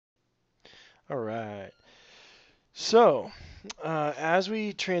All right. So, as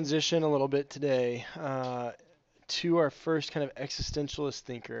we transition a little bit today to our first kind of existentialist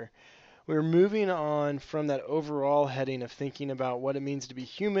thinker, we're moving on from that overall heading of thinking about what it means to be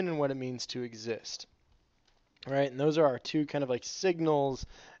human and what it means to exist. Right? And those are our two kind of like signals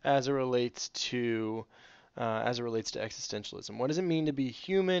as it relates to existentialism. What does it mean to be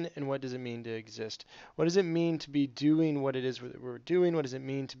human, and what does it mean to exist? What does it mean to be doing what it is that we're doing? What does it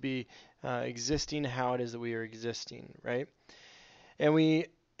mean to be existing how it is that we are existing, right? And we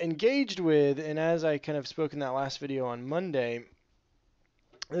engaged with, and as I kind of spoke in that last video on Monday,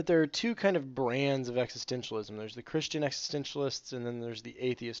 that there are two kind of brands of existentialism. There's the Christian existentialists, and then there's the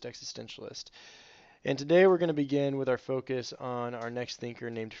atheist existentialist. And today we're going to begin with our focus on our next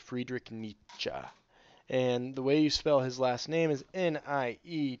thinker named Friedrich Nietzsche. And the way you spell his last name is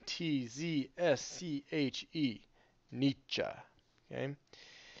Nietzsche. Nietzsche. Okay?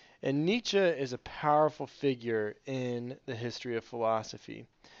 And Nietzsche is a powerful figure in the history of philosophy.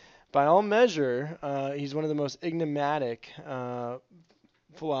 By all measure, he's one of the most enigmatic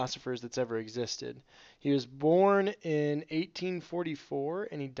philosophers that's ever existed. He was born in 1844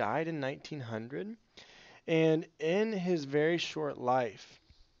 and he died in 1900. And in his very short life,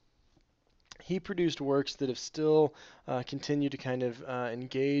 he produced works that have still continued to kind of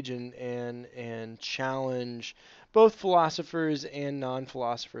engage and challenge both philosophers and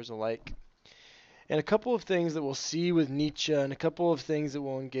non-philosophers alike. And a couple of things that we'll see with Nietzsche, and a couple of things that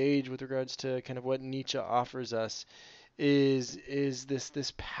we'll engage with regards to kind of what Nietzsche offers us, is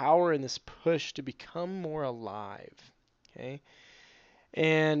this power and this push to become more alive. Okay.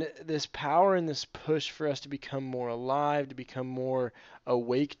 And this power and this push for us to become more alive, to become more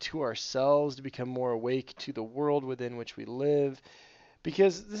awake to ourselves, to become more awake to the world within which we live.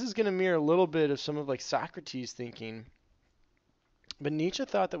 Because this is going to mirror a little bit of some of like Socrates' thinking. But Nietzsche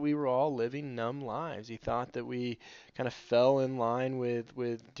thought that we were all living numb lives. He thought that we kind of fell in line with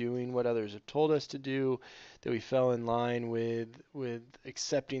doing what others have told us to do, that we fell in line with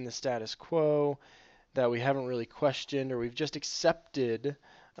accepting the status quo, that we haven't really questioned, or we've just accepted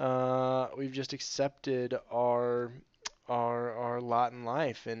our lot in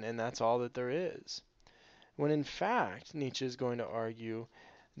life, and that's all that there is. When in fact, Nietzsche is going to argue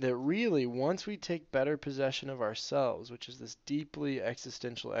that really once we take better possession of ourselves, which is this deeply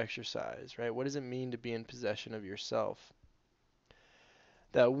existential exercise, right? What does it mean to be in possession of yourself?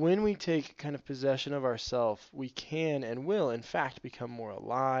 That when we take kind of possession of ourselves, we can and will in fact become more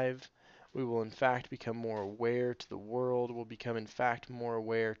alive. We will in fact become more aware to the world. We'll become in fact more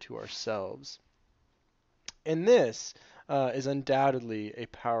aware to ourselves. And this is undoubtedly a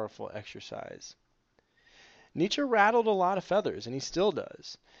powerful exercise. Nietzsche rattled a lot of feathers, and he still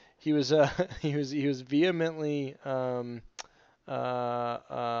does. He was he was vehemently opposed,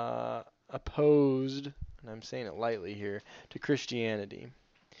 and I'm saying it lightly here, to Christianity.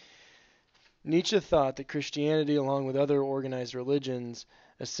 Nietzsche thought that Christianity, along with other organized religions,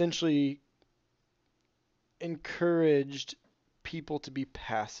 essentially encouraged people to be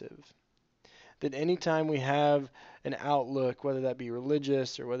passive. That anytime we have an outlook, whether that be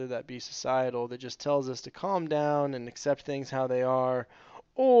religious or whether that be societal, that just tells us to calm down and accept things how they are,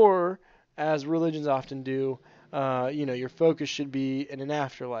 or as religions often do, your focus should be in an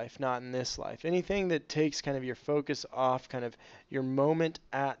afterlife, not in this life. Anything that takes kind of your focus off kind of your moment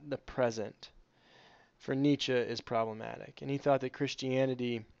at the present, for Nietzsche, is problematic. And he thought that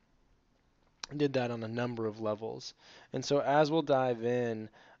Christianity did that on a number of levels. And so as we'll dive in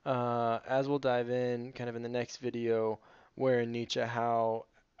kind of in the next video, where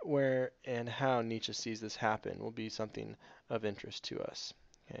and how Nietzsche sees this happen will be something of interest to us.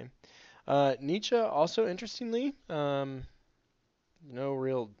 Okay. Nietzsche also, interestingly, no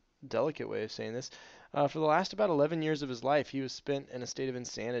real delicate way of saying this, for the last about 11 years of his life, he was spent in a state of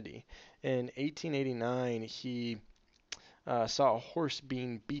insanity. In 1889, he saw a horse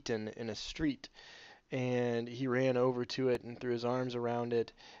being beaten in a street, and he ran over to it and threw his arms around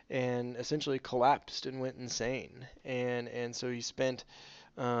it and essentially collapsed and went insane. And so he spent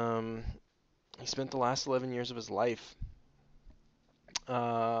the last 11 years of his life in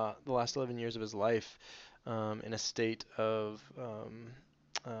a state of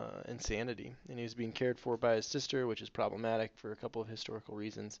insanity, and he was being cared for by his sister, which is problematic for a couple of historical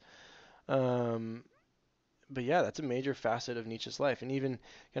reasons. Um, but yeah, that's a major facet of Nietzsche's life. And even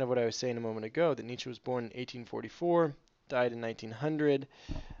kind of what I was saying a moment ago, that Nietzsche was born in 1844, died in 1900,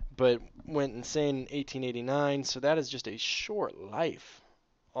 but went insane in 1889. So that is just a short life,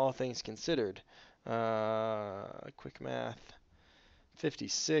 all things considered. Quick math.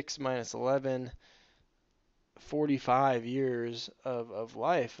 56 minus 11. 45 years of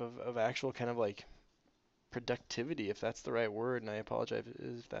life, of actual kind of like productivity, if that's the right word, and I apologize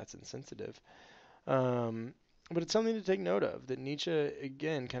if that's insensitive. Um, but it's something to take note of, that Nietzsche,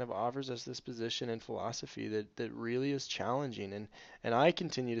 again, kind of offers us this position in philosophy that really is challenging. And I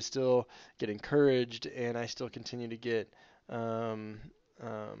continue to still get encouraged, and I still continue to get um,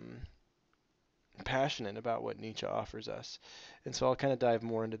 um, passionate about what Nietzsche offers us. And so I'll kind of dive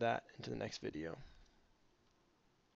more into that into the next video.